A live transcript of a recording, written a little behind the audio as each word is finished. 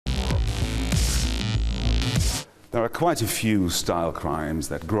There are quite a few style crimes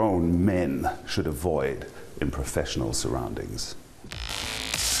that grown men should avoid in professional surroundings.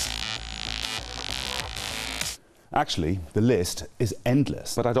 Actually, the list is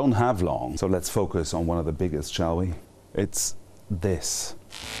endless, but I don't have long, so let's focus on one of the biggest, shall we? It's this.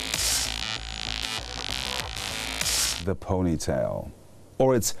 The ponytail,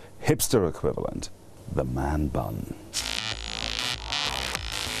 or its hipster equivalent, the man bun.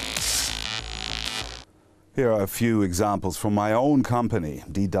 Here are a few examples from my own company,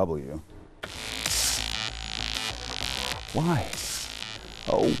 DW. Why?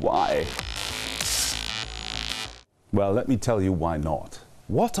 Oh, why? Well, let me tell you why not.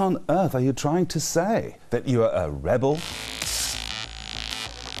 What on earth are you trying to say? That you're a rebel?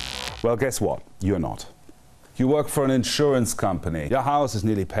 Well, guess what? You're not. You work for an insurance company, your house is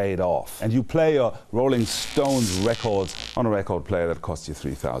nearly paid off, and you play your Rolling Stones records on a record player that costs you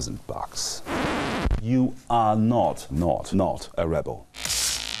 $3,000. You are not a rebel.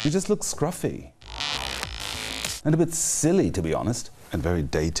 You just look scruffy. And a bit silly, to be honest. And very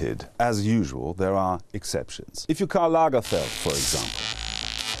dated. As usual, there are exceptions. If you Karl Lagerfeld, for example.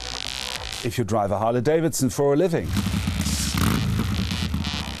 If you drive a Harley Davidson for a living.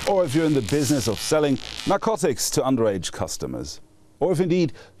 Or if you're in the business of selling narcotics to underage customers. Or if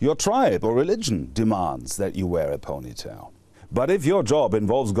indeed your tribe or religion demands that you wear a ponytail. But if your job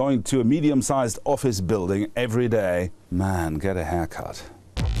involves going to a medium-sized office building every day, man, get a haircut.